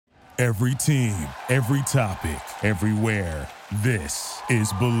Every team, every topic, everywhere. This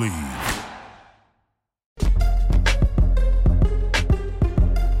is Believe.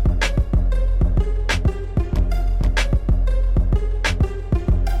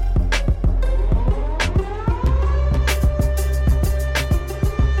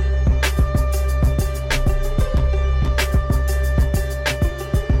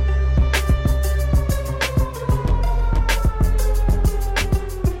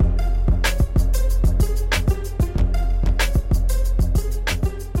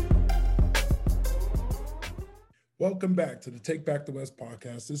 Welcome back to the Take Back the West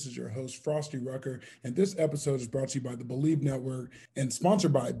podcast. This is your host, Frosty Rucker, and this episode is brought to you by the Believe Network and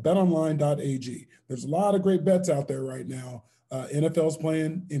sponsored by betonline.ag. There's a lot of great bets out there right now. NFL's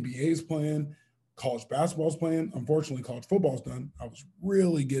playing, NBA's playing, college basketball's playing. Unfortunately, college football's done. I was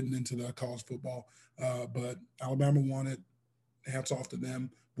really getting into the college football, but Alabama won it. Hats off to them.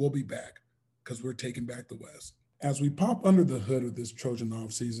 We'll be back because we're taking back the West. As we pop under the hood of this Trojan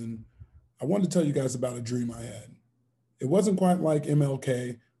offseason, I wanted to tell you guys about a dream I had. It wasn't quite like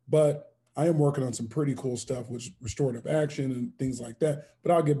MLK, but I am working on some pretty cool stuff with restorative action and things like that,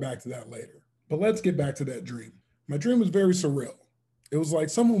 but I'll get back to that later. But let's get back to that dream. My dream was very surreal. It was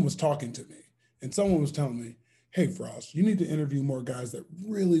like someone was talking to me and someone was telling me, hey, Frost, you need to interview more guys that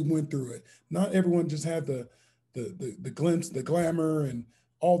really went through it. Not everyone just had the glimpse, the glamour, and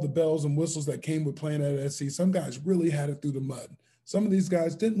all the bells and whistles that came with playing at SC. Some guys really had it through the mud. Some of these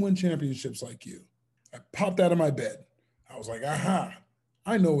guys didn't win championships like you. I popped out of my bed. I was like, aha,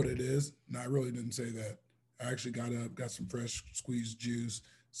 I know what it is. No, I really didn't say that. I actually got up, got some fresh squeezed juice,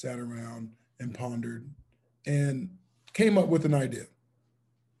 sat around and pondered, and came up with an idea.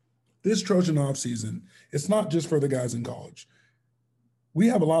 This Trojan offseason, it's not just for the guys in college. We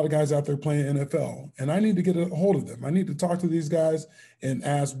have a lot of guys out there playing NFL, and I need to get a hold of them. I need to talk to these guys and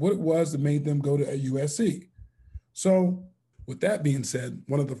ask what it was that made them go to USC. So with that being said,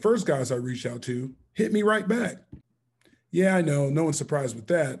 one of the first guys I reached out to hit me right back. Yeah, I know, no one's surprised with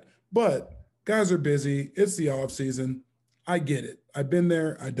that, but guys are busy. It's the off season. I get it. I've been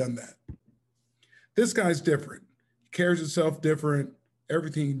there. I've done that. This guy's different. He carries himself different.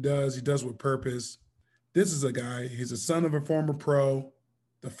 Everything he does with purpose. This is a guy, he's a son of a former pro,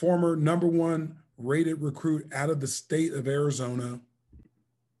 the former #1 rated recruit out of the state of Arizona,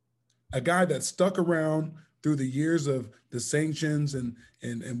 a guy that stuck around through the years of the sanctions and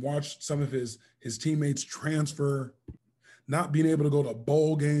watched some of his teammates transfer, not being able to go to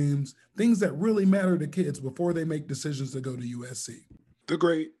bowl games, things that really matter to kids before they make decisions to go to USC. The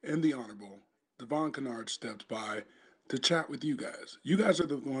great and the honorable Devon Kennard stepped by to chat with you guys. You guys are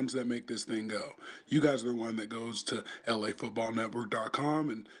the ones that make this thing go. You guys are the one that goes to lafootballnetwork.com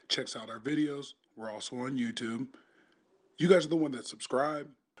and checks out our videos. We're also on YouTube. You guys are the one that subscribe.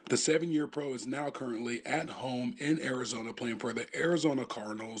 The 7-year pro is now currently at home in Arizona playing for the Arizona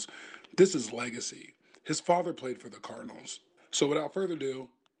Cardinals. This is legacy. His father played for the Cardinals. So without further ado,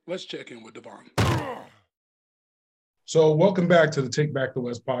 let's check in with Devon. So welcome back to the Take Back the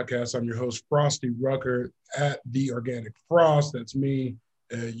West podcast. I'm your host, Frosty Rucker, at The Organic Frost. That's me.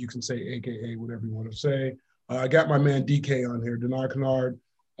 You can say AKA, whatever you want to say. I got my man DK on here, Devon Kennard,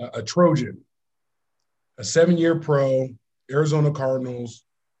 a Trojan, a 7-year pro, Arizona Cardinals.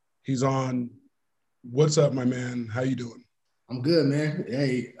 He's on. What's up, my man? How you doing? I'm good, man.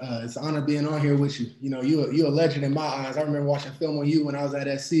 Hey, it's an honor being on here with you. You know, you're a legend in my eyes. I remember watching film on you when I was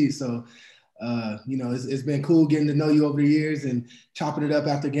at SC. So, it's been cool getting to know you over the years and chopping it up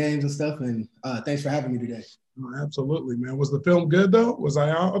after games and stuff. And thanks for having me today. Oh, absolutely, man. Was the film good, though? Was I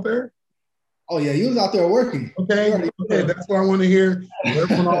out there? Oh, yeah. You was out there working. Okay. That's what I want to hear.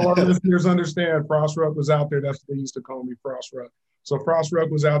 When all our listeners understand, Frost Ruck was out there. That's what they used to call me, Frost Ruck. So Frost Ruck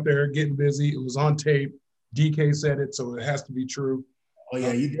was out there getting busy. It was on tape. DK said it, so it has to be true. Oh,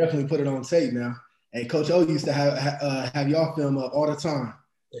 yeah, you definitely put it on tape now. Hey, Coach O used to have y'all film up all the time.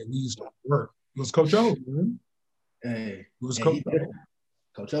 Yeah, we used to work. It was Coach O, man. Hey, it was Coach O.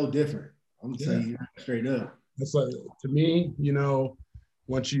 Coach O different. I'm gonna tell you straight up. That's like, to me, you know,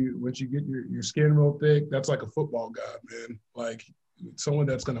 once you get your skin real thick, that's like a football god, man. Like someone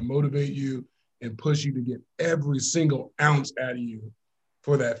that's gonna motivate you and push you to get every single ounce out of you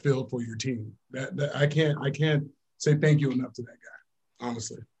for that field for your team. That I can't say thank you enough to that guy,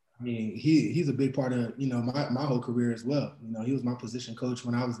 honestly. I mean, he's a big part of, my whole career as well. You know, he was my position coach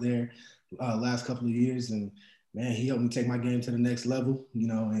when I was there last couple of years, and man, he helped me take my game to the next level,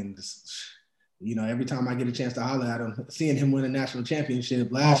 and just, every time I get a chance to holler at him, seeing him win a national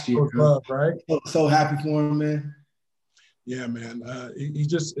championship last year, love, right? So happy for him, man. Yeah, man.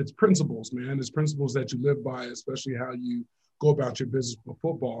 It's principles, man. It's principles that you live by, especially how you go about your business with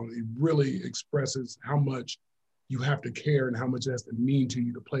football. And it really expresses how much you have to care and how much it has to mean to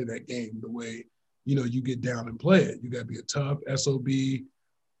you to play that game the way, you get down and play it. You got to be a tough SOB,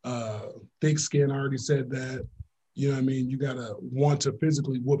 thick skin. I already said that. You know what I mean? You got to want to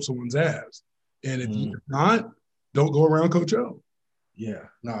physically whoop someone's ass. And if you're not, don't go around Coach O. Yeah,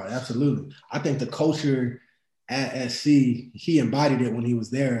 no, absolutely. I think the culture at SC, he embodied it when he was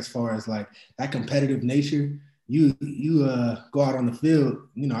there as far as like that competitive nature. You go out on the field,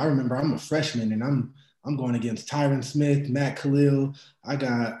 I remember I'm a freshman and I'm going against Tyron Smith, Matt Khalil. I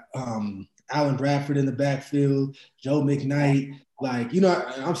got Alan Bradford in the backfield, Joe McKnight. Like,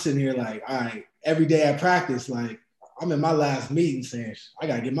 I'm sitting here like, all right, every day at practice, like I'm in my last meeting saying, I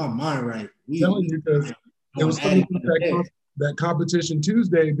got to get my mind right. Telling you, because it was funny that competition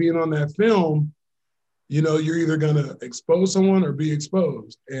Tuesday, being on that film, you're either going to expose someone or be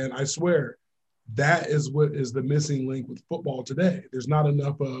exposed. And I swear that is what is the missing link with football today. There's not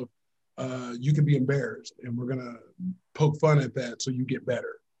enough of you can be embarrassed, and we're going to poke fun at that so you get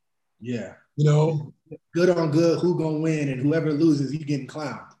better. Yeah. Good on good, who going to win, and whoever loses, you getting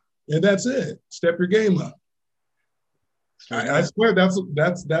clowned. And that's it. Step your game up. I swear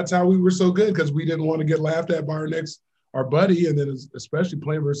that's how we were so good, because we didn't want to get laughed at by our buddy, and then especially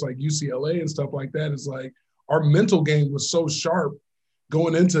playing versus like UCLA and stuff like that. It's like our mental game was so sharp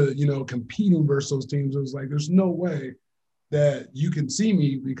going into, competing versus those teams. It was like, there's no way that you can see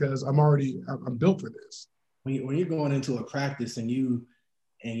me because I'm built for this. When you're going into a practice and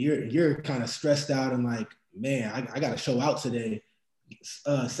you're kind of stressed out and like, man, I got to show out today.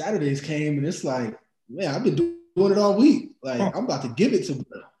 Saturdays came and it's like, man, I've been doing it all week. Like, I'm about to give it to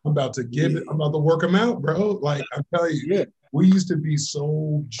bro. I'm about to work them out, bro. Like, I'm telling you, we used to be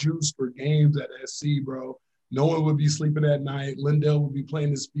so juiced for games at SC, bro. No one would be sleeping at night. Lindell would be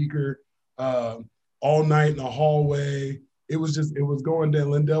playing the speaker all night in the hallway. It was going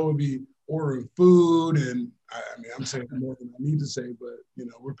down. Lindell would be ordering food, and I'm saying more than I need to say, but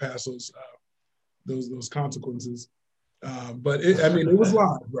we're past those consequences. But it was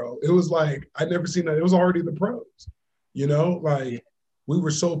live, bro. It was like I never seen that. It was already the pros, we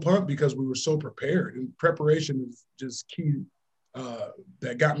were so pumped because we were so prepared, and preparation is just key.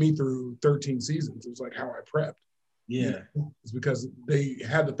 That got me through 13 seasons. It was like how I prepped. Yeah, it's because they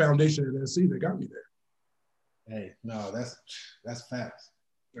had the foundation at SC that got me there. Hey, no, that's facts.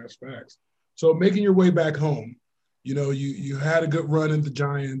 That's facts. So making your way back home, you had a good run at the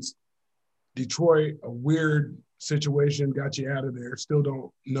Giants. Detroit, a weird situation, got you out of there. Still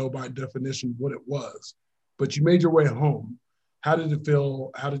don't know by definition what it was, but you made your way home. How did it feel?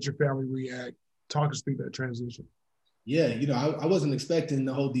 How did your family react? Talk us through that transition. Yeah, I wasn't expecting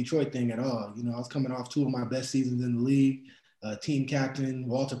the whole Detroit thing at all. I was coming off two of my best seasons in the league, team captain,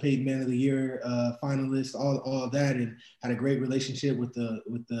 Walter Payton Man of the Year finalist, all of that, and had a great relationship with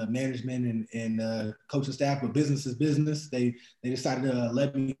the management and coaching staff. But business is business. They decided to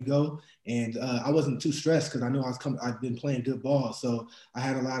let me go, and I wasn't too stressed because I knew I've been playing good ball, so I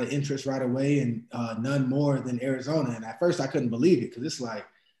had a lot of interest right away, and none more than Arizona. And at first, I couldn't believe it because it's like,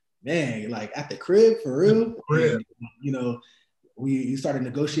 man, like at the crib for real. And, we started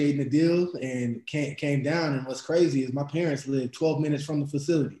negotiating the deal and came down. And what's crazy is my parents live 12 minutes from the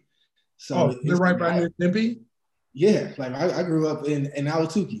facility. So they're right by near Tempe? Yeah, like I grew up in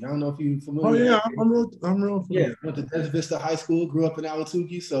Ahwatukee. I don't know if you're familiar. Oh yeah, I'm real familiar. Yeah, went to Desert Vista High School, grew up in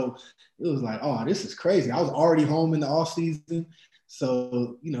Ahwatukee. So it was like, oh, this is crazy. I was already home in the off season.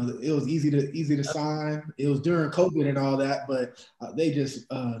 So, it was easy to sign. It was during COVID and all that, but they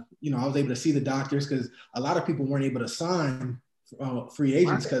just, I was able to see the doctors because a lot of people weren't able to sign free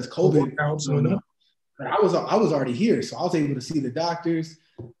agents because COVID. But I was already here, so I was able to see the doctors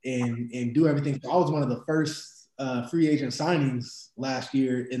and do everything. So I was one of the first free agent signings last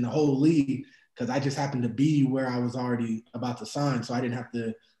year in the whole league because I just happened to be where I was already about to sign, so I didn't have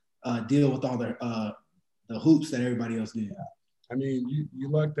to deal with all the hoops that everybody else did. You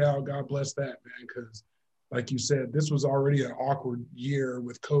lucked out. God bless that, man, because like you said, this was already an awkward year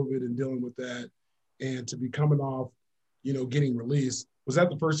with COVID and dealing with that. And to be coming off, getting released, was that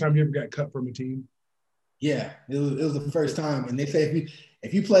the first time you ever got cut from a team? Yeah, it was the first time. And they say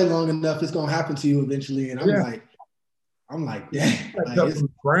if you play long enough, it's going to happen to you eventually. And I'm like, dang. Like, from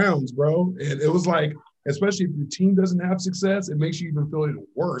Browns, bro. And it was like, especially if your team doesn't have success, it makes you even feel even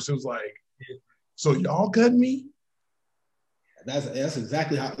worse. It was like, so y'all cut me? That's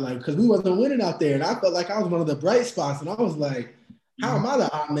exactly how, because we wasn't winning out there, and I felt like I was one of the bright spots, and I was like, how am I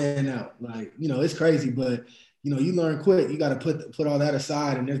the odd man out? Like, it's crazy, but you learn quick. You got to put all that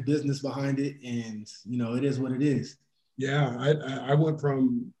aside, and there's business behind it, and it is what it is. Yeah, I went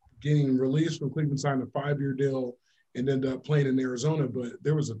from getting released from Cleveland, signed a 5-year deal, and ended up playing in Arizona. But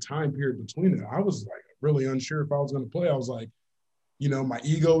there was a time period between it. I was like really unsure if I was going to play. I was like, you know, my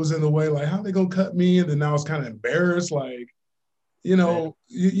ego was in the way. Like, how are they going to cut me? And then I was kind of embarrassed. Like, you know,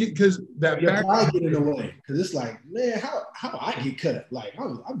 because that your pride get in the way. Because it's like, man, how I get cut? Like,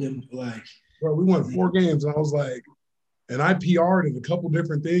 I've been like, bro, we won 4 games, and I was like, and I PR'd in a couple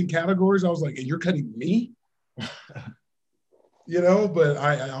different categories. I was like, and you're cutting me? You know, but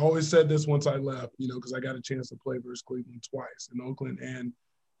I always said this once I left, you know, because I got a chance to play versus Cleveland twice, in Oakland and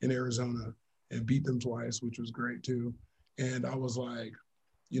in Arizona, and beat them twice, which was great too. And I was like,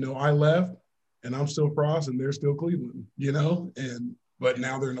 you know, I left, and I'm still Frost, and they're still Cleveland, you know, but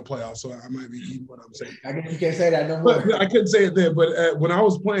now they're in the playoffs, so I might be eating what I'm saying. I guess you can't say that no more. But I couldn't say it then, but when I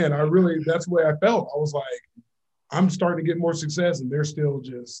was playing, that's the way I felt. I was like, I'm starting to get more success, and they're still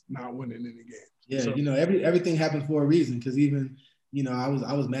just not winning any games. Yeah, so, you know, everything happens for a reason. Because even, you know,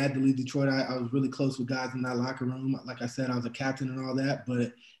 I was mad to leave Detroit. I was really close with guys in that locker room. Like I said, I was a captain and all that.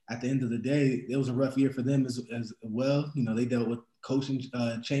 But at the end of the day, it was a rough year for them as well. You know, they dealt with coaching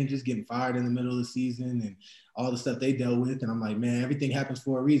changes, getting fired in the middle of the season, and all the stuff they dealt with. And I'm like, man, everything happens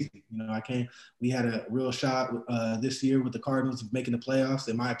for a reason. You know, we had a real shot this year with the Cardinals of making the playoffs.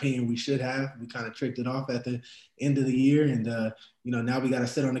 In my opinion, we should have. We kind of tricked it off at the end of the year. And, you know, now we got to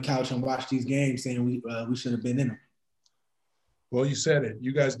sit on the couch and watch these games saying we should have been in them. Well, you said it.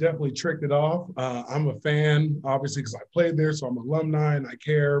 You guys definitely tricked it off. I'm a fan, obviously, because I played there, so I'm alumni and I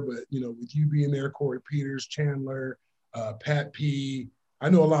care. But, you know, with you being there, Corey Peters, Chandler, Pat P. I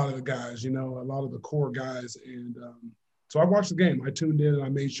know a lot of the guys, you know, a lot of the core guys. And so I watched the game. I tuned in and I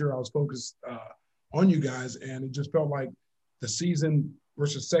made sure I was focused on you guys. And it just felt like the season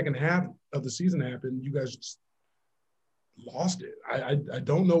versus second half of the season happened. You guys just lost it. I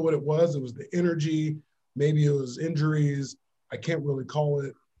don't know what it was. It was the energy. Maybe it was injuries. I can't really call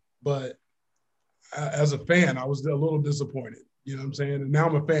it. But as a fan, I was a little disappointed. You know what I'm saying? And now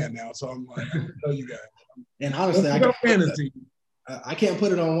I'm a fan now. So I'm like, I can tell you guys. And honestly, I can't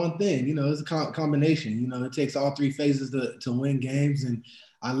put it on one thing. You know, it's a combination. You know, it takes all 3 phases to win games. And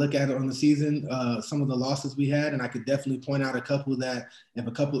I look at it on the season, some of the losses we had, and I could definitely point out a couple that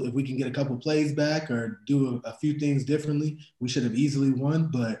if we can get a couple plays back or do a few things differently, we should have easily won.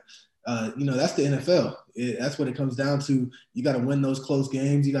 But you know, that's the NFL. That's what it comes down to. You got to win those close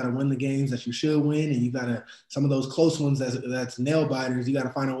games. You got to win the games that you should win, and you got to some of those close ones that's nail biters. You got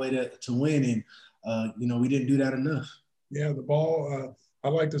to find a way to win, and you know, we didn't do that enough. Yeah, the ball. I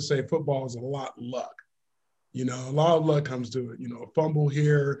like to say football is a lot of luck. You know, a lot of luck comes to it. You know, a fumble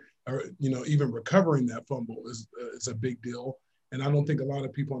here, or you know, even recovering that fumble is a big deal. And I don't think a lot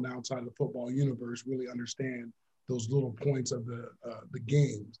of people on the outside of the football universe really understand those little points of the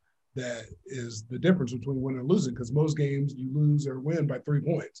games. That is the difference between winning and losing, because most games you lose or win by 3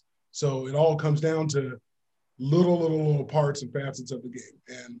 points. So it all comes down to little parts and facets of the game.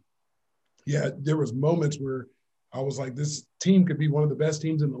 And yeah, there was moments where I was like, this team could be one of the best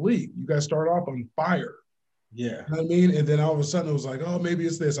teams in the league. You guys start off on fire. Yeah. You know what I mean? And then all of a sudden it was like, oh, maybe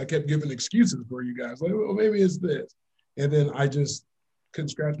it's this. I kept giving excuses for you guys. Like, well, maybe it's this. And then I just couldn't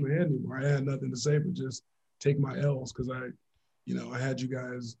scratch my head anymore. I had nothing to say but just take my L's, because I had you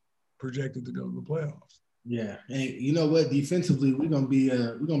guys projected to go to the playoffs. Yeah, and you know what? Defensively, we're gonna be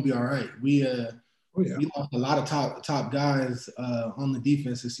all right. We lost a lot of top guys on the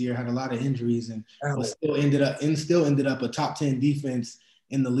defense this year. Had a lot of injuries, but still ended up a top 10 defense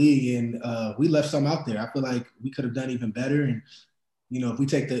in the league. And we left some out there. I feel like we could have done even better. And you know, if we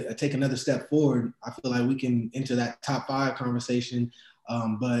take another step forward, I feel like we can enter that top 5 conversation.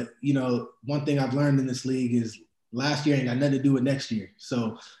 But you know, one thing I've learned in this league is last year ain't got nothing to do with next year.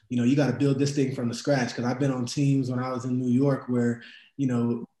 So, you know, you got to build this thing from the scratch. Because I've been on teams when I was in New York where, you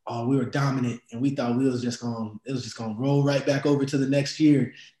know, we were dominant and we thought it was just going to roll right back over to the next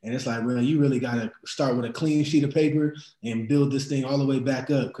year. And it's like, well, you really got to start with a clean sheet of paper and build this thing all the way back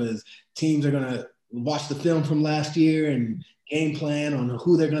up, because teams are going to watch the film from last year and game plan on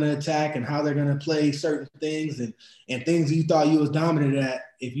who they're going to attack and how they're going to play certain things and things you thought you was dominant at.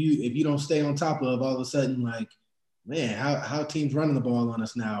 If you don't stay on top of, all of a sudden, like, man, how teams running the ball on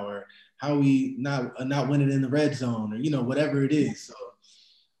us now, or how we not winning in the red zone, or, you know, whatever it is. So,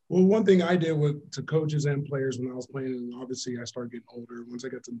 well, one thing I did to coaches and players when I was playing, and obviously I started getting older. Once I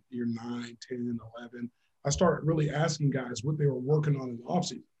got to year 9, 10, 11, I started really asking guys what they were working on in the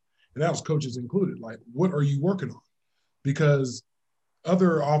offseason. And that was coaches included. Like, what are you working on? Because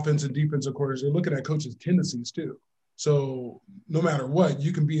other offense and defensive coordinators, they're looking at coaches' tendencies too. So no matter what,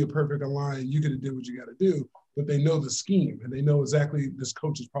 you can be a perfect line. You could have did what you got to do. But they know the scheme, and they know exactly this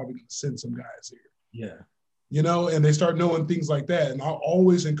coach is probably going to send some guys here. Yeah. You know, and they start knowing things like that. And I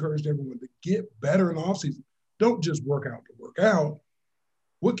always encouraged everyone to get better in the offseason. don't just work out to work out.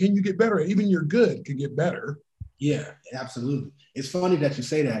 What can you get better at? Even your good can get better. Yeah, absolutely. It's funny that you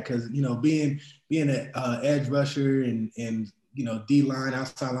say that because, being an edge rusher and D-line,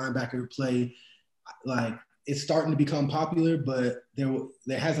 outside linebacker play, like it's starting to become popular, but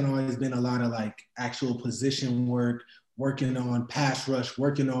there hasn't always been a lot of like actual position work, working on pass rush,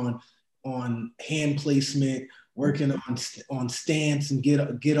 working on hand placement, working on stance and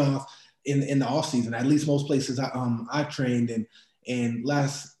get off in the off season. At least most places I've trained in. And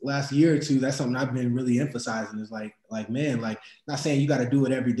last year or two, that's something I've been really emphasizing is like, man, like not saying you got to do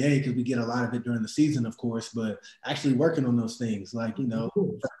it every day because we get a lot of it during the season, of course, but actually working on those things. Like,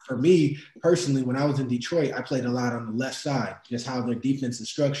 for me personally, when I was in Detroit, I played a lot on the left side, just how their defense is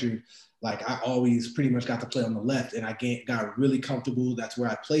structured. Like I always pretty much got to play on the left and I got really comfortable. That's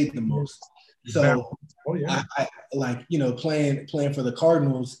where I played the most. So I like, playing for the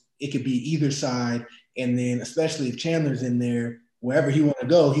Cardinals, it could be either side. And then especially if Chandler's in there, wherever he want to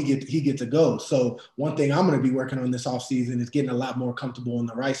go, he get to go. So one thing I'm going to be working on this offseason is getting a lot more comfortable on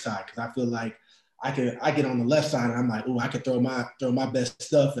the right side because I feel like I get on the left side and I'm like, oh, I could throw my best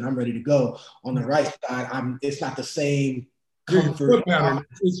stuff and I'm ready to go. On the right side, it's not the same comfort. Your foot pattern.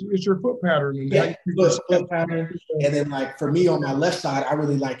 It's your foot pattern. And yeah, foot pattern. And then like for me on my left side, I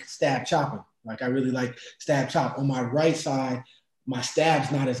really like stab chopping. Like I really like stab chop. On my right side, my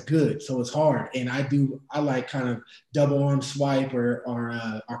stab's not as good, so it's hard. And I like kind of double arm swipe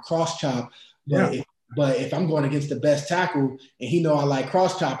or cross chop. But if I'm going against the best tackle and he know I like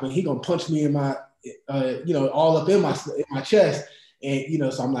cross chopping, he gonna punch me in my all up in my chest.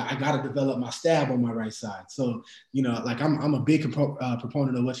 And so I'm like, I gotta develop my stab on my right side. So like I'm a big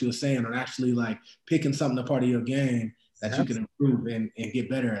proponent of what you were saying on actually like picking something a part of your game that you can improve and get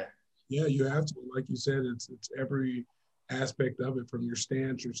better at. Yeah, you have to. Like you said, it's every aspect of it, from your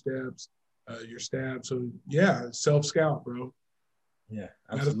stance, your steps, your stab. So yeah, self-scout, bro. Yeah,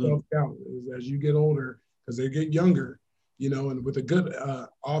 absolutely. Self-scout as you get older, because they get younger, and with a good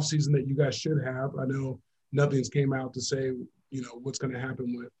off season that you guys should have. I know nothing's came out to say, what's going to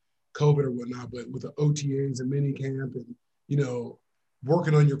happen with COVID or whatnot, but with the OTAs and mini camp and,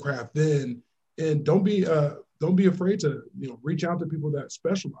 working on your craft then, and don't be afraid to, reach out to people that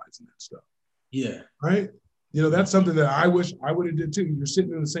specialize in that stuff. Yeah. Right. That's something that I wish I would have did too. You're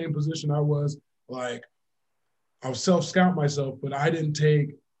sitting in the same position I was. Like, I was self-scout myself, but I didn't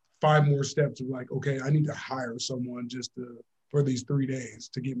take 5 more steps of like, okay, I need to hire someone for these 3 days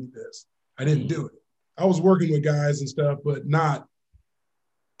to give me this. I didn't do it. I was working with guys and stuff, but not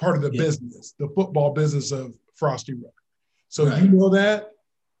part of the business, the football business of Frosty Rucker. So that,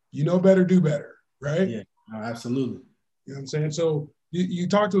 better, do better, right? Yeah, absolutely. You know what I'm saying? So you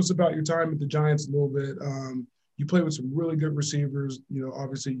talked to us about your time at the Giants a little bit. You played with some really good receivers.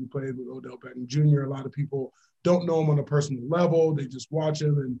 Obviously you played with Odell Beckham Jr. A lot of people don't know him on a personal level. They just watch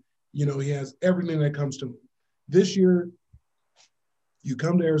him and, he has everything that comes to him. This year, you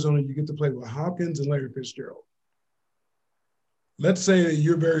come to Arizona, you get to play with Hopkins and Larry Fitzgerald. Let's say that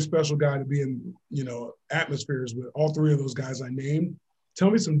you're a very special guy to be in, atmospheres with all 3 of those guys I named.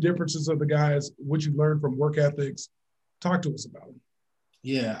 Tell me some differences of the guys, what you learned from work ethics. Talk to us about them.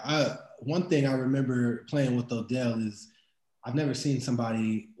 Yeah, one thing I remember playing with Odell is I've never seen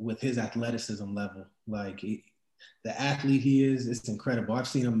somebody with his athleticism level. Like the athlete he is, it's incredible. I've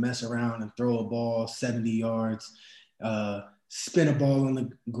seen him mess around and throw a ball 70 yards, spin a ball on the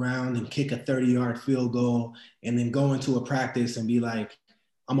ground and kick a 30-yard field goal, and then go into a practice and be like,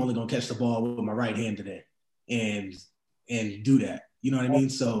 I'm only gonna catch the ball with my right hand today, and do that. You know what I mean?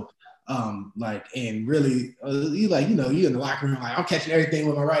 So and really, you in the locker room, like, I'm catching everything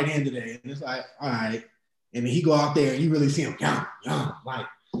with my right hand today. And it's like, all right. And then he go out there and you really see him, like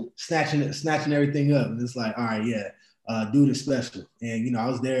snatching everything up. And it's like, all right, yeah, dude is special. And, I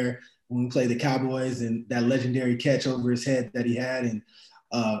was there when we played the Cowboys and that legendary catch over his head that he had. And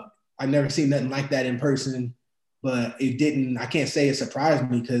I've never seen nothing like that in person, but I can't say it surprised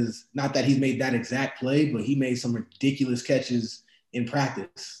me because not that he's made that exact play, but he made some ridiculous catches in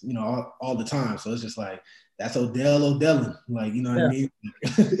practice, all the time. So it's just like, that's Odellin, like, you know what I mean?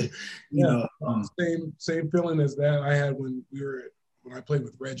 Same feeling as that I had when I played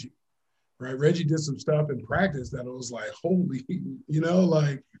with Reggie, right? Reggie did some stuff in practice that it was like, holy,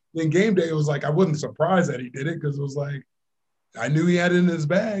 like in game day, it was like, I wasn't surprised that he did it because it was like, I knew he had it in his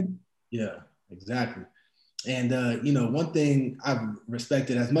bag. Yeah, exactly. And, one thing I've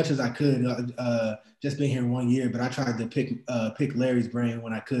respected as much as I could, just being here 1 year, but I tried to pick Larry's brain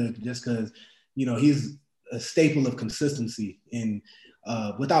when I could, just because, he's a staple of consistency. And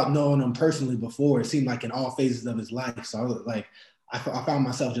without knowing him personally before, it seemed like in all phases of his life. So I found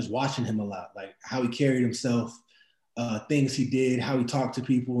myself just watching him a lot, like how he carried himself, things he did, how he talked to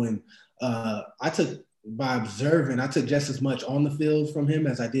people. And I took just as much on the field from him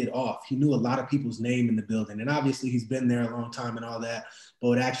as I did off. He knew a lot of people's name in the building. And obviously he's been there a long time and all that, but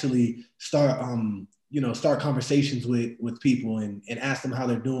would actually start conversations with people and ask them how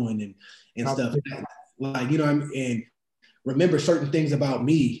they're doing and stuff. Like, you know what I mean? And remember certain things about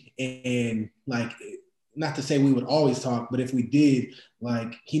me. And like, not to say we would always talk, but if we did,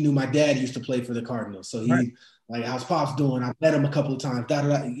 like, he knew my dad used to play for the Cardinals. So he, right. Like, how's Pops doing? I met him a couple of times,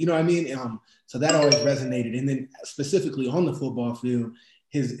 you know what I mean? So that always resonated. And then specifically on the football field,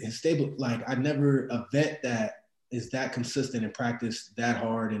 his stable, like, I never a vet that is that consistent and practiced that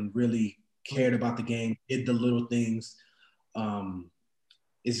hard and really cared about the game, did the little things.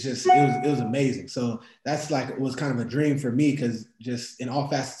 It's just, it was amazing. So that's like, it was kind of a dream for me, because just in all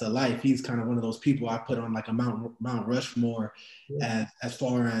facets of life, he's kind of one of those people I put on like a Mount Rushmore, as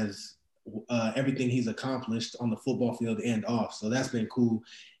far as everything he's accomplished on the football field and off. So that's been cool.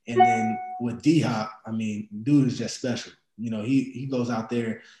 And then with D-Hop, I mean, dude is just special. You know, he goes out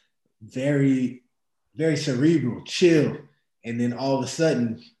there very, very cerebral, chill. And then all of a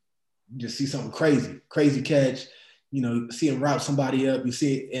sudden, you just see something crazy catch. You know, see him route somebody up. You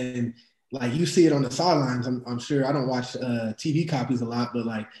see it, and like you see it on the sidelines. I'm sure. I don't watch TV copies a lot, but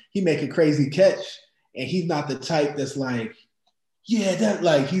like he make a crazy catch, and he's not the type that's like, yeah, that,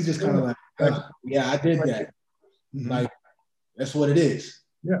 like, he's just kind of like, yeah, I did that. Mm-hmm. Like, that's what it is.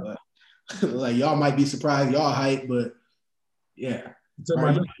 Yeah. Like, y'all might be surprised, y'all hype, but yeah.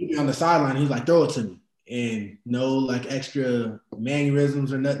 On the sideline, he's like, throw it to me, and no like extra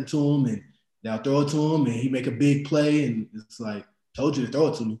mannerisms or nothing to him, and they'll throw it to him, and he make a big play, and it's like, told you to throw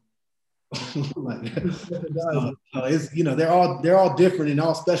it to me. Like, so it's, you know, they're all different and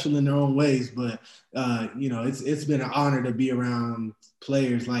all special in their own ways, but you know, it's been an honor to be around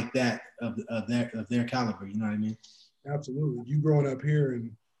players like that of their caliber. You know what I mean? Absolutely. You growing up here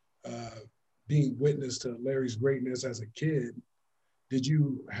and being witness to Larry's greatness as a kid, did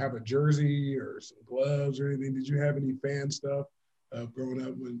you have a jersey or some gloves or anything? Did you have any fan stuff growing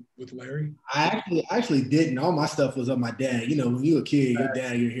up with Larry? I actually didn't. All my stuff was of my dad. You know, when you're a kid, your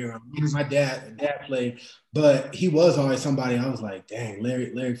dad, your hero. My dad played, but he was always somebody I was like, dang,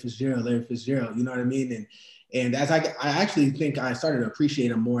 Larry Fitzgerald. You know what I mean? And as I actually think I started to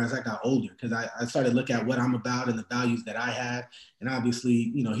appreciate him more as I got older, because I started to look at what I'm about and the values that I have. And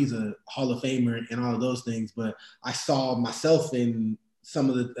obviously, you know, he's a Hall of Famer and all of those things, but I saw myself in some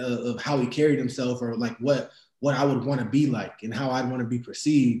of the of how he carried himself, or like what I would want to be like and how I'd want to be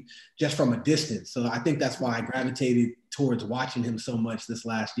perceived just from a distance. So I think that's why I gravitated towards watching him so much this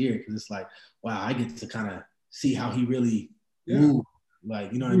last year, because it's like, wow, I get to kind of see how he really moved.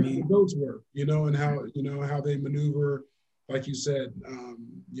 Like, you know what I mean? Those work, you know, and how they maneuver. Like you said,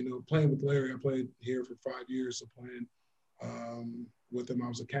 you know, playing with Larry, I played here for 5 years, so playing with him, I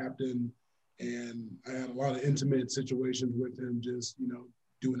was a captain, and I had a lot of intimate situations with him, just, you know,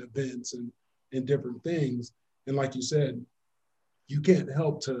 doing events and different things. And like you said, you can't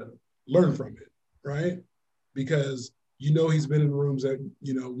help to learn from it, right? Because you know he's been in rooms that,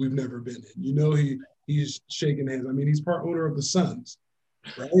 you know, we've never been in. You know he's shaking hands. I mean, he's part owner of the Suns,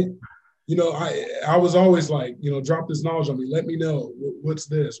 right? You know, I was always like, you know, drop this knowledge on me. Let me know what's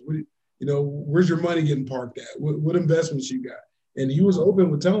this. You know, where's your money getting parked at? What investments you got? And he was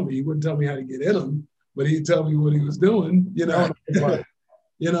open with telling me. He wouldn't tell me how to get in them, but he'd tell me what he was doing. You know, like,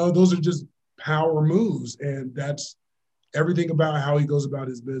 you know, those are just power moves, and that's everything about how he goes about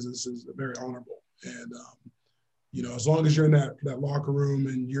his business is very honorable. And you know, as long as you're in that locker room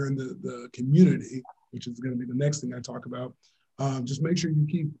and you're in the community, which is going to be the next thing I talk about, just make sure you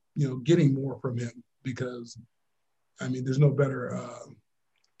keep, you know, getting more from him, because I mean, there's no better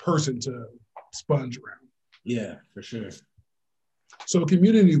person to sponge around. Yeah, for sure. So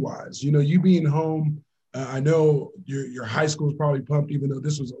community wise, you know, you being home, I know your high school is probably pumped, even though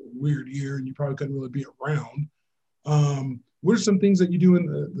this was a weird year and you probably couldn't really be around. What are some things that you do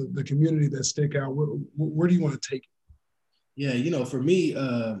in the community that stick out? Where do you want to take it? Yeah, you know, for me,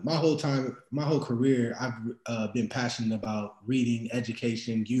 my whole career, I've been passionate about reading,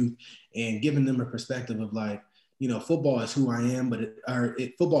 education, youth, and giving them a perspective of like, you know, football is who I am, but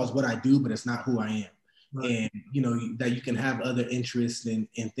football is what I do, but it's not who I am. Right. And, you know, that you can have other interests in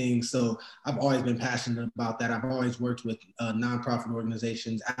things. So I've always been passionate about that. I've always worked with nonprofit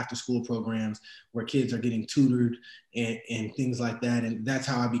organizations, after school programs where kids are getting tutored and things like that. And that's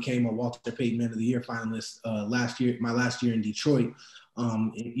how I became a Walter Payton Man of the Year finalist my last year in Detroit.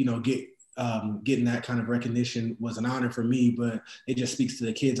 You know, getting that kind of recognition was an honor for me, but it just speaks to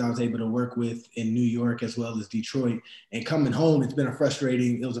the kids I was able to work with in New York as well as Detroit. And coming home, it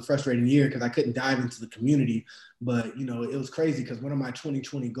was a frustrating year because I couldn't dive into the community. But, it was crazy because one of my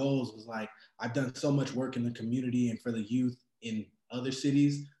 2020 goals was like, I've done so much work in the community and for the youth in other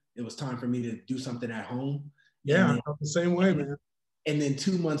cities. It was time for me to do something at home. Yeah, I felt the same way, man. And then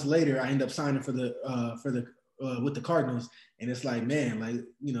 2 months later, I ended up signing with the Cardinals. And it's like, man,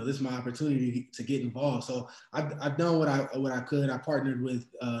 this is my opportunity to get involved. So I've done what I could. I partnered with,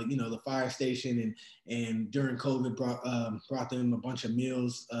 the fire station and during COVID brought them a bunch of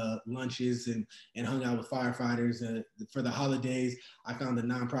meals, lunches, and hung out with firefighters. For the holidays, I found a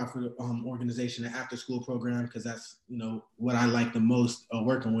nonprofit organization, an after school program, because that's, what I like the most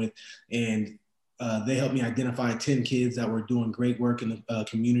working with. And they helped me identify 10 kids that were doing great work in the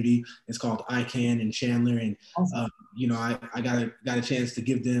community. It's called ICANN in Chandler. And, I got a chance to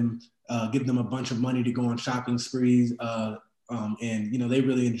give them a bunch of money to go on shopping sprees. And, they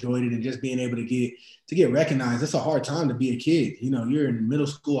really enjoyed it. And just being able to get recognized. It's a hard time to be a kid. You're in middle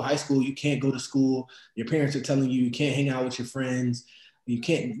school, high school, you can't go to school. Your parents are telling you can't hang out with your friends. You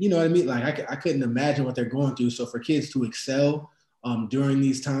can't, you know what I mean? Like I couldn't imagine what they're going through. So for kids to excel during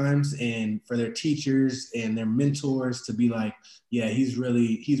these times, and for their teachers and their mentors to be like, yeah, he's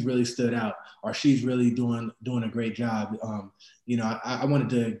really stood out, or she's really doing a great job. I wanted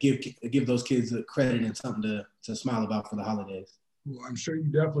to give those kids the credit and something to smile about for the holidays. Well, I'm sure you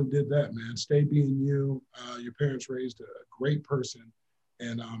definitely did that, man. Stay being you. Your parents raised a great person,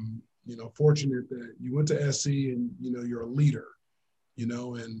 and I'm, fortunate that you went to SC and, you're a leader,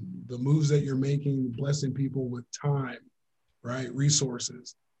 and the moves that you're making, blessing people with time, right?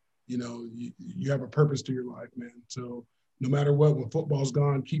 Resources, you have a purpose to your life, man. So no matter what, when football's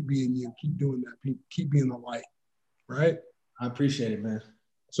gone, keep being you, keep doing that, keep being the light, right? I appreciate it, man.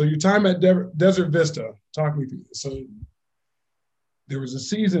 So your time at Desert Vista, talk me through this. So there was a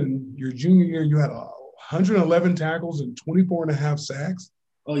season, your junior year, you had 111 tackles and 24 and a half sacks.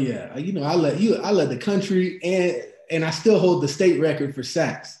 Oh yeah. I led the country and I still hold the state record for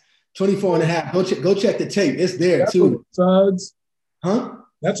sacks. 24 and a half. Go check the tape. It's there. That's too. Suggs. Huh?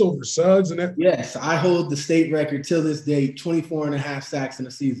 That's over Suggs and that. Yes, I hold the state record till this day, 24 and a half sacks in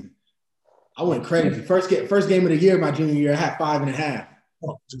a season. I went crazy. First game of the year, my junior year, I had 5.5.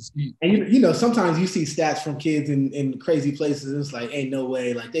 Oh, just eat. And sometimes you see stats from kids in crazy places. And it's like, ain't no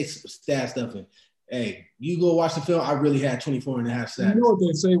way. Like they stat stuff and hey, you go watch the film. I really had 24 and a half sacks. You know what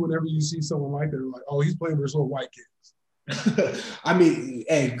they say whenever you see someone like that? They're like, oh, he's playing versus little white kids. I mean,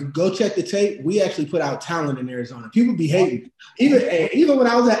 hey, go check the tape. We actually put out talent in Arizona. People be hating. Even when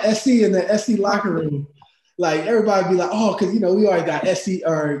I was at SC in the SC locker room, like everybody be like, oh, because we already got SC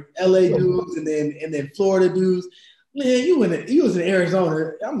or LA dudes and then Florida dudes. Man, you was in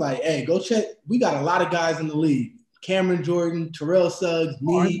Arizona. I'm like, hey, go check. We got a lot of guys in the league. Cameron Jordan, Terrell Suggs,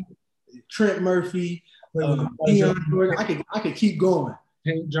 me, Trent Murphy, Deion Jordan. I could keep going.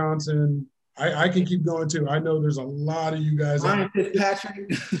 Hank Johnson. I can keep going too. I know there's a lot of you guys. Ryan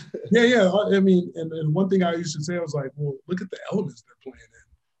Fitzpatrick. Yeah. I mean, and one thing I used to say, I was like, well, look at the elements they're playing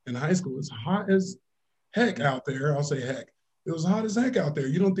in high school. It's hot as heck out there. I'll say heck. It was hot as heck out there.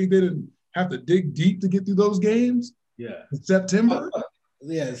 You don't think they didn't have to dig deep to get through those games? Yeah. In September?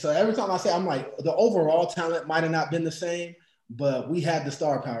 Yeah. So every time I say, I'm like, the overall talent might have not been the same, but we had the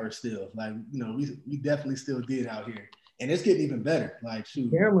star power still. Like, we definitely still did out here. And it's getting even better. Like,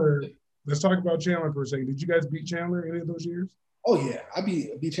 shoot. Chandler. Let's talk about Chandler for a second. Did you guys beat Chandler any of those years? Oh, yeah. I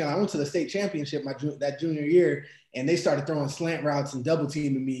beat Chandler. I went to the state championship that junior year, and they started throwing slant routes and double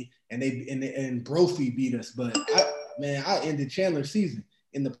teaming me, and Brophy beat us. But, I ended Chandler's season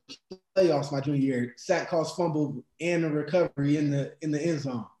in the playoffs my junior year. Sack, cost, fumble, and a recovery in the end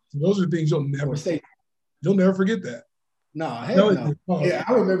zone. So those are things you'll never forget that. No, hell no. Yeah,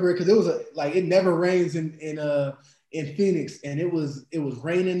 I remember it because it was it never rains in Phoenix, and it was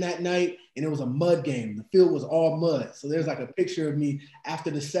raining that night, and it was a mud game. The field was all mud. So there's like a picture of me after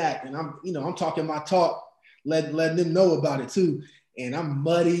the sack, and I'm talking my talk, letting them know about it too. And I'm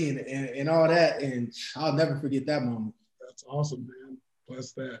muddy and all that, and I'll never forget that moment. That's awesome, man.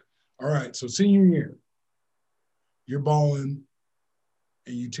 Bless that. All right, so senior year, you're balling,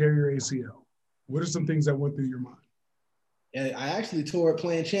 and you tear your ACL. What are some things that went through your mind? And I actually tore it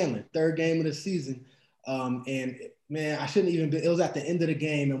playing Chandler, third game of the season. And man, I shouldn't even be, it was at the end of the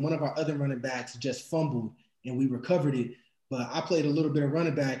game and one of our other running backs just fumbled and we recovered it. But I played a little bit of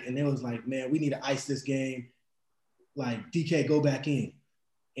running back and it was like, man, we need to ice this game. Like DK, go back in.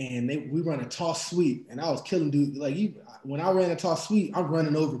 And we run a toss sweep and I was killing dude. Like when I ran a toss sweep, I'm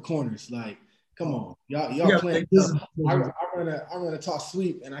running over corners. Like, come on, y'all Yeah, playing. I run a toss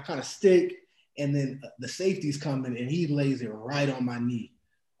sweep and I kind of stick, and then the safety's coming and he lays it right on my knee.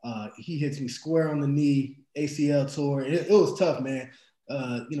 He hits me square on the knee, ACL tore. It was tough, man.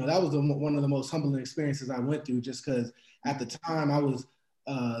 That was one of the most humbling experiences I went through, just because at the time I was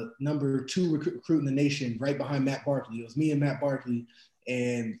number 2 recruit in the nation, right behind Matt Barkley. It was me and Matt Barkley,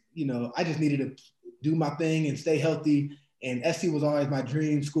 and I just needed to do my thing and stay healthy. And SC was always my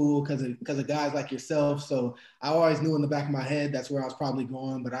dream school because of guys like yourself. So I always knew in the back of my head that's where I was probably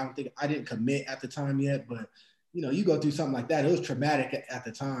going, but I didn't commit at the time yet. But you go through something like that. It was traumatic at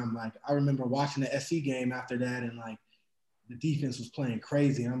the time. Like, I remember watching the SC game after that, and like the defense was playing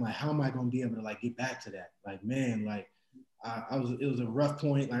crazy. And I'm like, how am I going to be able to like get back to that? Like, man, like it was a rough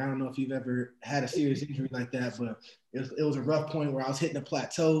point. Like, I don't know if you've ever had a serious injury like that, but it was a rough point where I was hitting a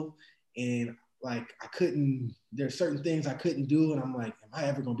plateau, and like there's certain things I couldn't do. And I'm like, am I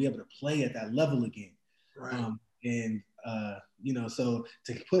ever going to be able to play at that level again? Right. So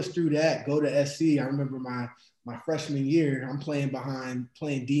to push through that, go to SC. I remember my freshman year, I'm playing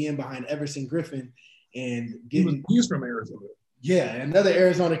DM behind Everson Griffin, and he's from Arizona. Yeah, another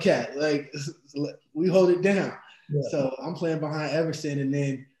Arizona cat. Like, we hold it down. Yeah. So I'm playing behind Everson, and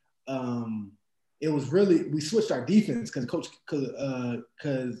then it was really, we switched our defense that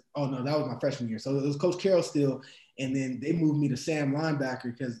was my freshman year. So it was Coach Carroll still, and then they moved me to Sam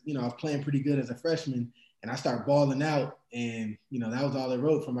linebacker because I was playing pretty good as a freshman, and I started balling out, and that was all I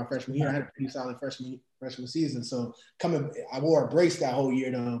wrote for my freshman year. I had a pretty solid freshman season. So I wore a brace that whole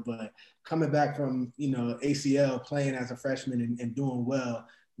year though, but coming back from ACL, playing as a freshman and doing well,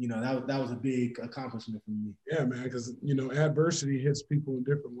 that was a big accomplishment for me. Yeah, man, because adversity hits people in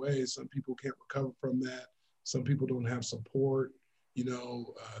different ways. Some people can't recover from that. Some people don't have support.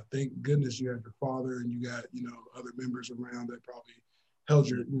 Thank goodness you had your father and you got other members around that probably held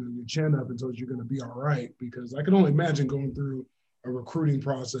your chin up and told you you're going to be all right. Because I can only imagine going through a recruiting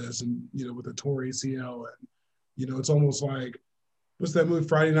process and with a torn ACL, and it's almost like, what's that movie,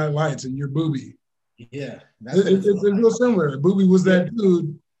 Friday Night Lights, and you're Booby. Yeah, it's real similar. Booby was that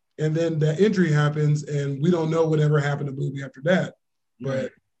dude. And then that injury happens, and we don't know whatever happened to Booby after that.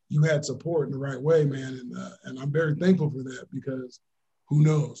 But you had support in the right way, man, and I'm very thankful for that, because who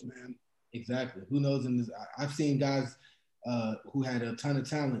knows, man? Exactly. Who knows? And I've seen guys who had a ton of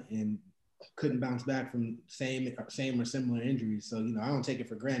talent and couldn't bounce back from same or similar injuries. So I don't take it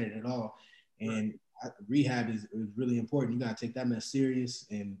for granted at all. And rehab is really important. You got to take that mess serious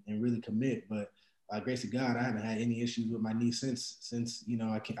and really commit. But by grace of God, I haven't had any issues with my knee since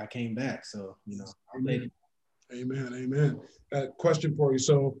I came back. So I'll take it. Amen. Question for you.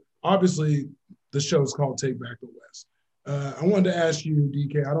 So obviously the show is called Take Back the West. I wanted to ask you,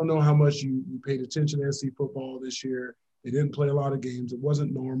 DK, I don't know how much you paid attention to SC football this year. They didn't play a lot of games. It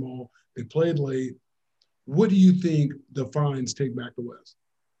wasn't normal. They played late. What do you think defines Take Back the West?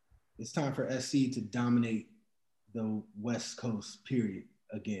 It's time for SC to dominate the West Coast, period,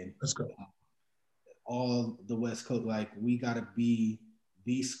 again. Let's go. All the West Coast, like, we got to be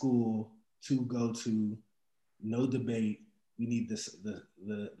the school to go to, no debate. We need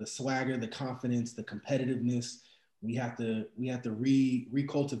the swagger, the confidence, the competitiveness. We have to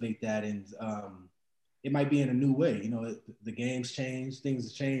recultivate that, and it might be in a new way. The game's changed, things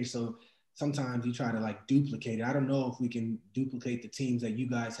have changed, so sometimes you try to like duplicate it. I don't know if we can duplicate the teams that you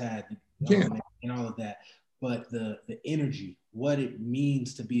guys had and all of that, but the energy, what it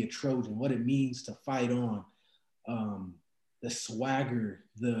means to be a Trojan, what it means to fight on, the swagger,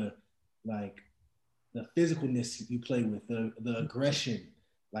 the physicalness you play with, the aggression.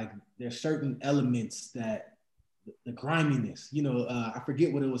 Like, there's certain elements that the griminess, I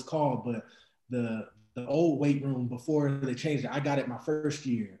forget what it was called, but the old weight room before they changed it, I got it my first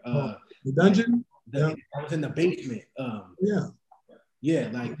year. The dungeon? I was in the basement.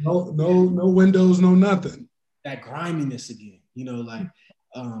 Like no windows, no nothing. That griminess again, we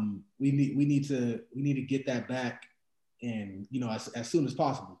need to get that back, and as soon as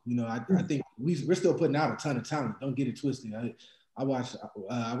possible. I think we're still putting out a ton of talent. Don't get it twisted. I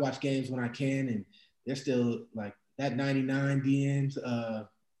watch games when I can, and they're still like that 99 DNs.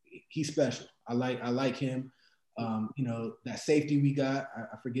 He's special. I like him. That safety we got,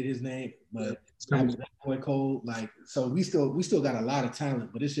 I forget his name, but that boy Cole. Like, so we still got a lot of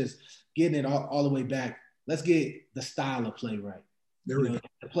talent, but it's just getting it all the way back. Let's get the style of play right.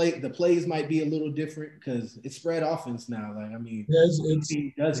 The plays might be a little different because it's spread offense now. Like, I mean,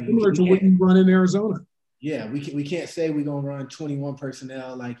 it's similar to what you run in Arizona. Yeah, we can't say we're gonna run 21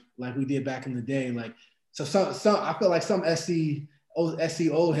 personnel like we did back in the day. Like, so some I feel like some SC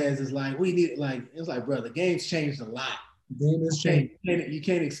old heads is like, we need, like, it's like, bro, the game's changed a lot. The game is changing. You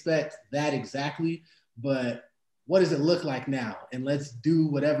can't expect that exactly, but what does it look like now? And let's do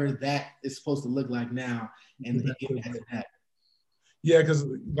whatever that is supposed to look like now and get back to that. Yeah, because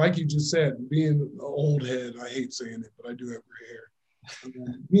like you just said, being an old head, I hate saying it, but I do have gray hair.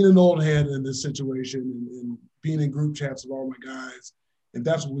 Being an old head in this situation and being in group chats with all my guys, and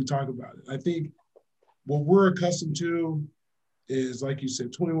that's what we talk about. I think what we're accustomed to is, like you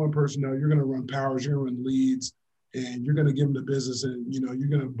said, 21 personnel. You're going to run powers, you're going to run leads, and you're going to give them the business, and you're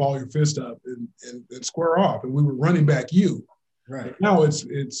going to ball your fist up and square off. And we were running back you. Right. Now it's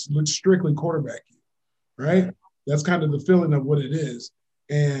strictly quarterback you, right? That's kind of the feeling of what it is.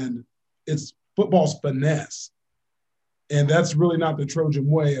 And it's football's finesse. And that's really not the Trojan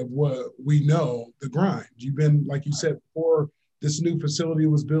way of what we know, the grind. You've been, like you said, before this new facility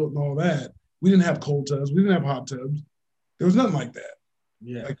was built and all that, we didn't have cold tubs. We didn't have hot tubs. There was nothing like that.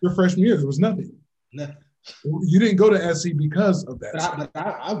 Yeah. Like your freshman year, there was nothing. Nothing. You didn't go to SC because of that. But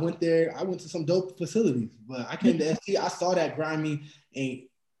I went there. I went to some dope facilities. But I came to SC. I saw that grimy and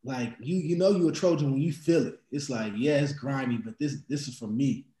like you know you're a Trojan when you feel it. It's like, yeah, it's grimy, but this is for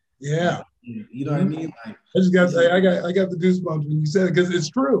me. Yeah. Like, you know what I mean? Like I just got to say, I got the goosebumps when you said it because it's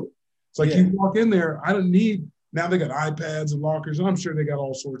true. It's like you walk in there. I don't need now. They got iPads and lockers, and I'm sure they got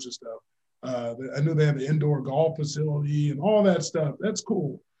all sorts of stuff. I knew they have an indoor golf facility and all that stuff. That's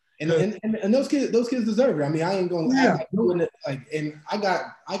cool. And those kids deserve it. I mean, I ain't going to act like and I got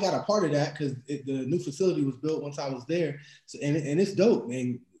a part of that because the new facility was built once I was there. So, and it's dope.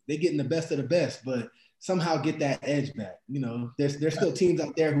 And they getting the best of the best, but somehow get that edge back. You know, there's still teams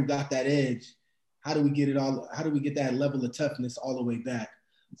out there who got that edge. How do we get it all? How do we get that level of toughness all the way back?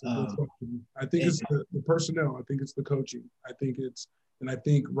 I think it's the personnel. I think it's the coaching. I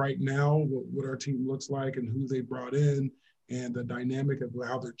think right now what our team looks like and who they brought in and the dynamic of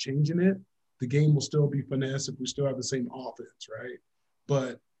how they're changing it, the game will still be finesse if we still have the same offense, right?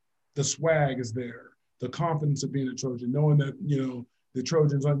 But the swag is there. The confidence of being a Trojan, knowing that, the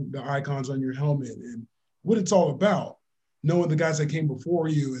Trojans, the icons on your helmet and what it's all about, knowing the guys that came before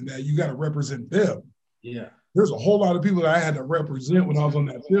you and that you got to represent them. Yeah. There's a whole lot of people that I had to represent when I was on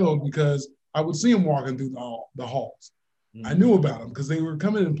that field because I would see them walking through the halls. Mm-hmm. I knew about them because they were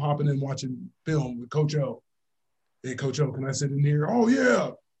coming and popping in watching film with Coach O. Hey, Coach O, can I sit in here? Oh, yeah,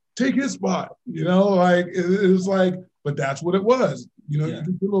 take his spot. It was like, but that's what it was. You get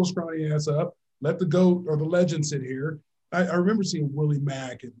your little scrawny ass up, let the GOAT or the legend sit here. I remember seeing Willie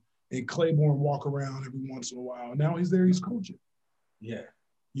Mack and Claiborne walk around every once in a while. Now he's there, he's coaching. Yeah.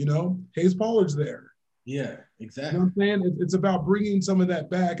 Hayes Pollard's there. Yeah, exactly. You know what I'm saying? It's about bringing some of that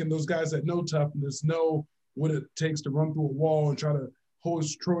back and those guys that know toughness, know what it takes to run through a wall and try to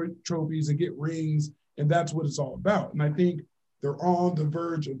hoist trophies and get rings. And that's what it's all about. And I think they're on the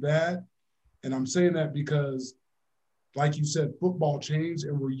verge of that. And I'm saying that because, like you said, football changed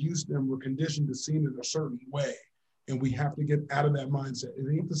and we're conditioned to seeing it a certain way. And we have to get out of that mindset. It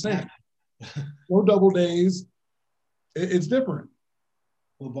ain't the same. No double days. It's different.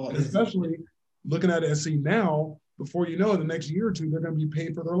 Football, especially looking at SC now, before you know it, the next year or two, they're going to be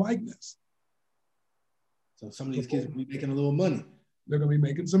paid for their likeness. So some of these kids will be making a little money. They're going to be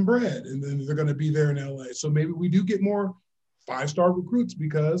making some bread, and then they're going to be there in LA. So maybe we do get more 5-star recruits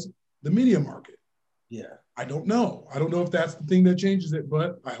because the media market. Yeah. I don't know. I don't know if that's the thing that changes it,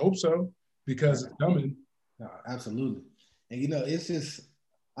 but I hope so because it's coming. No, absolutely. And, it's just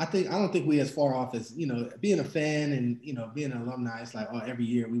I don't think we as far off as, being a fan and, being an alumni. It's like, every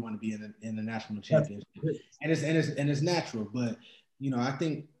year we want to be in the national championship. And it's natural. But, I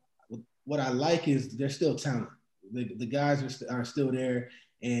think what I like is there's still talent. The guys are still there,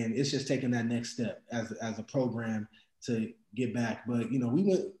 and it's just taking that next step as a program to get back. But we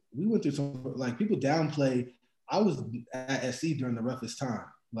went through some, like, people downplay. I was at SC during the roughest time,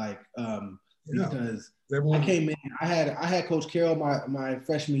 because I came in. I had Coach Carroll my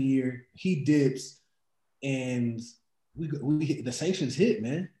freshman year. He dips, and we the sanctions hit,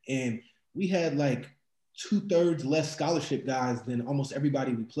 man, and we had like 2/3 less scholarship guys than almost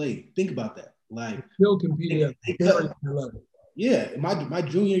everybody we played. Think about that. Like, still competing at a very high level. Yeah, my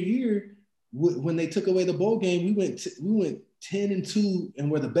junior year, when they took away the bowl game, we went 10-2, and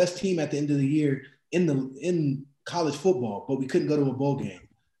we're the best team at the end of the year in college football. But we couldn't go to a bowl game.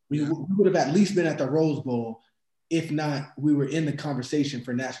 We would have at least been at the Rose Bowl, if not, we were in the conversation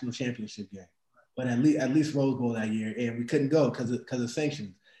for national championship game. But at least Rose Bowl that year, and we couldn't go because of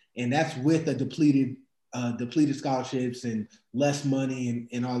sanctions, and that's with a depleted scholarships and less money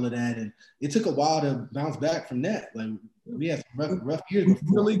and all of that. And it took a while to bounce back from that. Like, we had some rough years before.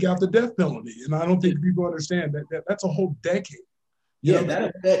 We really got the death penalty. And I don't think people understand that's a whole decade.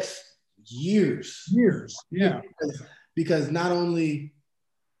 That affects years. Years, yeah. because not only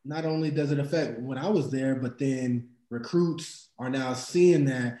does it affect when I was there, but then recruits are now seeing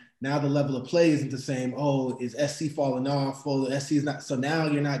that now the level of play isn't the same. Oh, is SC falling off? Oh, SC is not. So now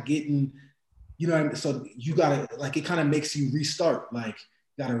you're not getting, you know what I mean? So you got to, like, it kind of makes you restart. Like,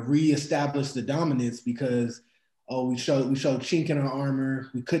 got to reestablish the dominance because, oh, we showed chink in our armor.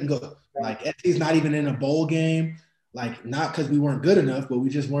 We couldn't go, like, SC's not even in a bowl game. Like, not because we weren't good enough, but we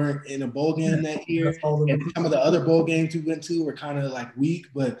just weren't in a bowl game that year. And some of the other bowl games we went to were kind of like weak,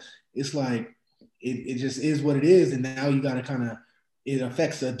 but it's like, it just is what it is. And now you got to kind of, it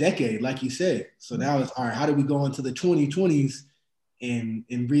affects a decade, like you said. So now it's, all right, how do we go into the 2020s and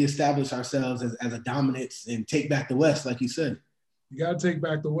reestablish ourselves as a dominance and take back the West, like you said? You got to take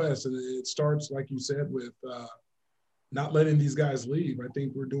back the West. And it starts, like you said, with not letting these guys leave. I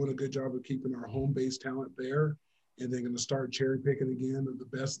think we're doing a good job of keeping our home-based talent there. And they're going to start cherry picking again of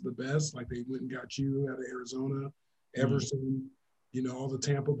the best. Like they went and got you out of Arizona, Everson, you know, all the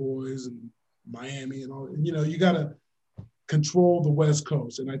Tampa boys and Miami and all. You know, you got to control the West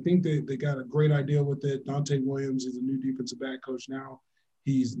Coast. And I think they got a great idea with it. Dante Williams is a new defensive back coach now.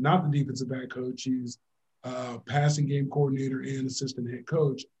 He's not the defensive back coach. He's passing game coordinator and assistant head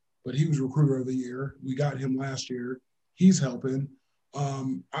coach, but he was recruiter of the year. We got him last year. He's helping.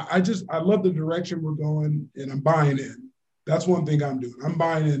 I love the direction we're going, and I'm buying in. That's one thing I'm doing. I'm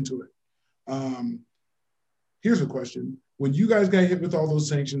buying into it. Here's a question. When you guys got hit with all those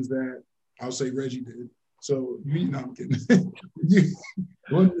sanctions that I'll say Reggie did, so no, I'm kidding. It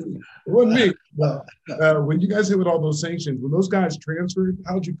wasn't me. But, when you guys hit with all those sanctions, when those guys transferred,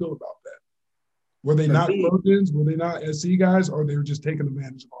 how did you feel about that? Were they not Trojans? Were they not SC guys, or they were just taking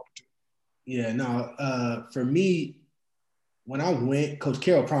advantage of opportunity? Yeah, no. For me, when I went, Coach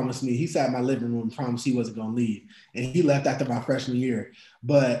Carroll promised me, he sat in my living room and promised he wasn't going to leave. And he left after my freshman year.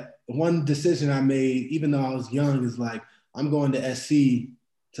 But one decision I made, even though I was young, is like, I'm going to SC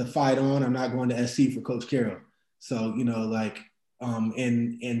to fight on. I'm not going to SC for Coach Carroll. So, you know, like,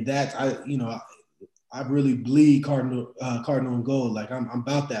 and that's, I really bleed Cardinal and gold. Like I'm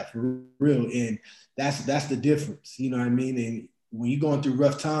about that for real. And that's the difference. You know what I mean? And when you're going through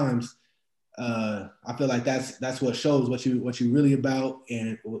rough times, I feel like that's what shows what you're really about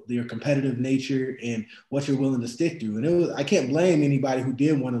and your competitive nature and what you're willing to stick through. And I can't blame anybody who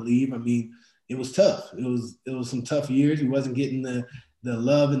did want to leave. I mean, it was tough. It was some tough years. We wasn't getting the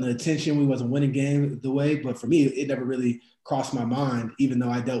love and the attention. We wasn't winning games the way. But for me, it never really crossed my mind, even though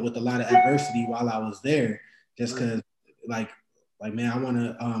I dealt with a lot of adversity while I was there. Just because, like man, I want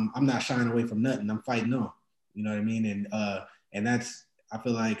to. I'm not shying away from nothing. I'm fighting on. You know what I mean? And that's, I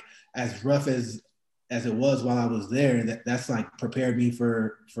feel like, as rough as it was while I was there, that's like prepared me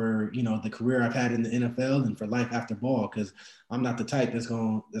for you know, the career I've had in the NFL and for life after ball, because I'm not the type that's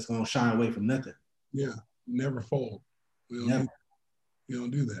gonna shy away from nothing. Yeah, never fold. We Never.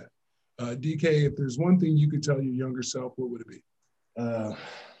 don't do that. DK, if there's one thing you could tell your younger self, what would it be?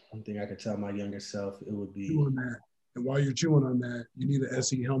 One thing I could tell my younger self, it would be. Chew on that. And while you're chewing on that, you need an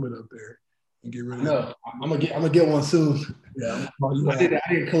SE helmet up there and get rid of it. No, I'm gonna get one soon. Yeah, I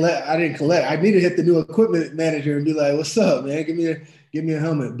didn't collect. I need to hit the new equipment manager and be like, "What's up, man? Give me a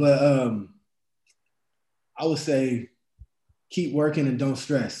helmet." But I would say keep working and don't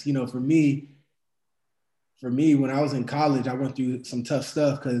stress. You know, for me, when I was in college, I went through some tough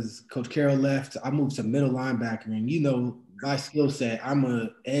stuff because Coach Carroll left. I moved to middle linebacker, and you know my skill set. I'm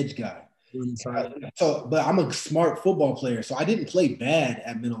an edge guy. But I'm a smart football player, so I didn't play bad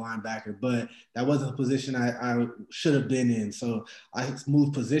at middle linebacker, but that wasn't a position I should have been in. So I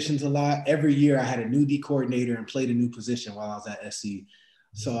moved positions a lot. Every year I had a new D coordinator and played a new position while I was at SC.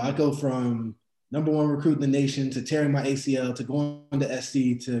 So I go from number one recruit in the nation to tearing my ACL to going to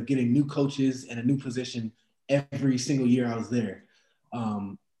SC to getting new coaches and a new position every single year I was there.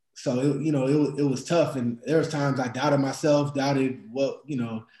 So it was tough, and there was times I doubted myself, doubted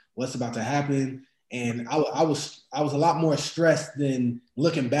what's about to happen. And I was a lot more stressed than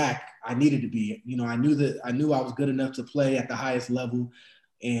looking back I needed to be. You know, I knew I was good enough to play at the highest level,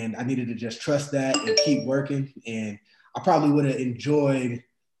 and I needed to just trust that and keep working. And I probably would have enjoyed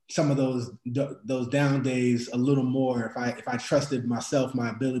some of those down days a little more if I trusted myself, my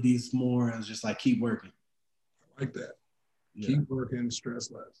abilities more, and was just like, keep working. I like that. Yeah. Keep working,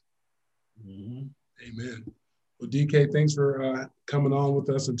 stress less. Mm-hmm. Amen. Well, DK, thanks for coming on with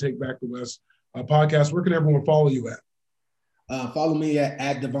us and Take Back the West podcast. Where can everyone follow you at? Follow me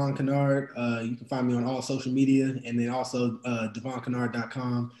at Devon Kennard. You can find me on all social media, and then also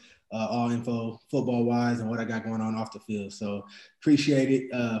DevonKennard.com, all info football-wise and what I got going on off the field. So appreciate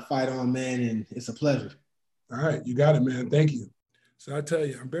it. Fight on, man, and it's a pleasure. All right. You got it, man. Thank you. So I tell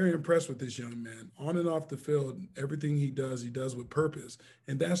you, I'm very impressed with this young man. On and off the field, everything he does with purpose.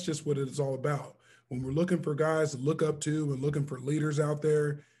 And that's just what it's all about. When we're looking for guys to look up to and looking for leaders out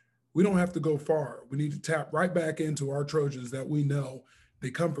there, we don't have to go far. We need to tap right back into our Trojans that we know.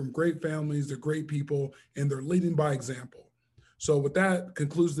 They come from great families, they're great people, and they're leading by example. So with that,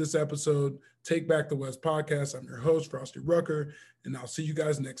 concludes this episode, Take Back the West podcast. I'm your host, Frosty Rucker, and I'll see you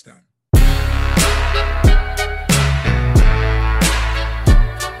guys next time.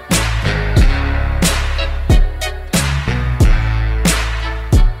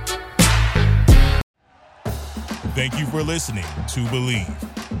 Thank you for listening to Believe.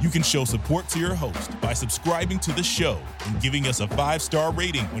 You can show support to your host by subscribing to the show and giving us a 5-star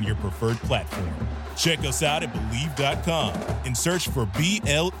rating on your preferred platform. Check us out at Believe.com and search for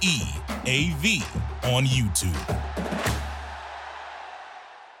BLEAV on YouTube.